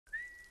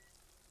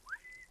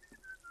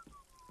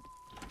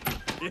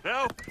You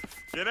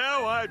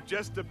know, I've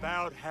just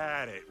about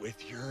had it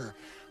with your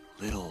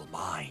little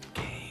mind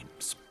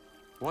games.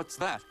 What's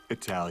that?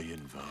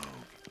 Italian Vogue.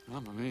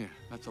 Mamma mia,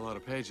 that's a lot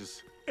of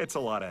pages. It's a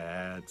lot of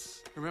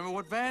ads. Remember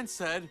what Van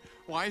said?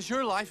 Why is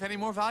your life any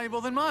more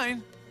valuable than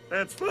mine?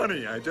 That's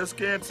funny, I just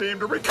can't seem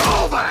to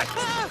recall that!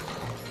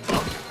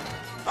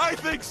 I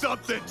think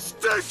something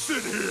stinks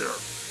in here!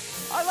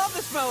 I love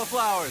the smell of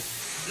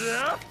flowers.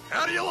 Yeah?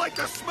 How do you like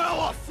the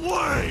smell of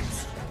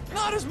flames?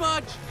 Not as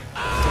much.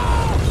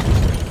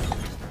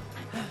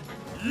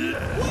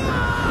 Yeah!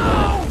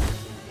 Wow!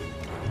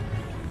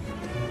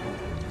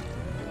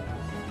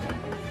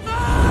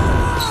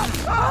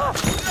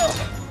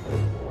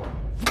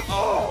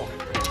 Oh!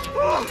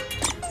 Oh!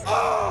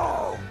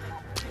 Oh!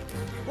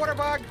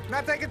 Waterbug,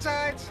 not taking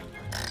sides.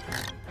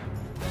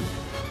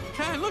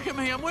 Ken, look at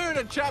me. I'm wearing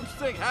a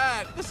chapstick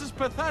hat. This is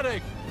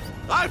pathetic.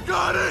 I've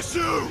got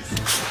issues!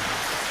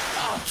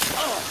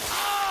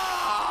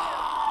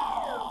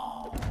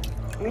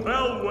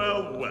 Well,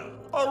 well, well.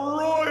 A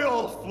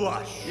royal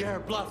flush! You're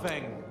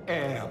bluffing.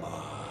 Am I?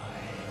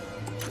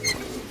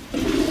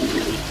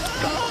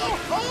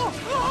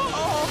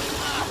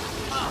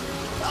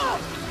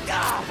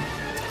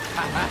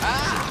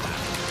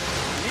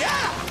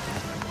 Yeah!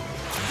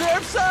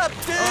 Surf's up,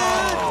 dude!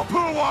 Oh,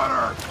 poo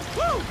water!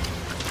 Woo!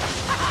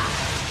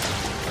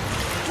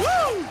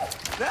 Woo!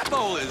 That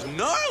bowl is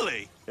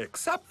gnarly!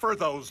 Except for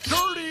those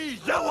dirty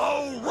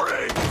yellow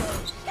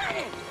rings!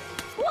 Kenneth!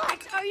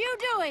 What are you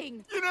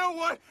doing? You know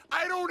what?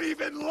 I don't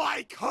even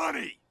like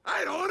honey!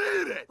 I don't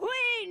eat it!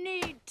 We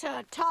need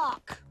to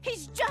talk.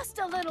 He's just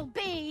a little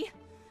bee,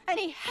 and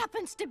he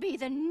happens to be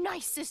the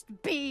nicest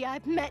bee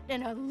I've met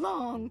in a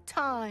long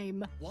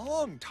time.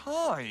 Long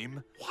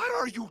time? What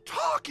are you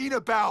talking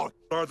about?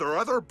 Are there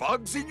other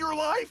bugs in your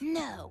life?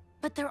 No,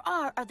 but there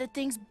are other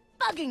things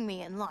bugging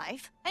me in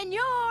life, and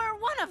you're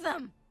one of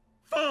them.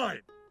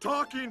 Fine.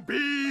 Talking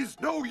bees,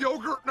 no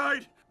yogurt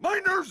night.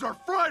 My nerves are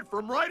fried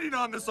from riding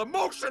on this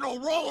emotional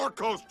roller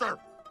coaster.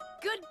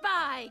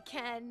 Goodbye,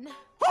 Ken.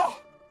 Oh!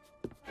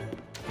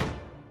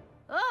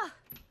 Ugh.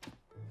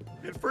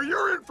 And for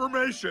your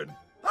information,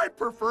 I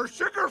prefer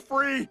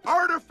sugar-free,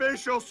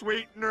 artificial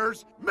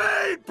sweeteners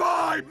made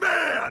by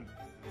man!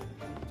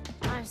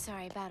 I'm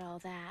sorry about all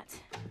that.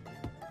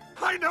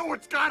 I know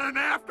it's got an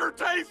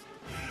aftertaste.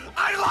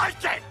 I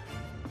like it!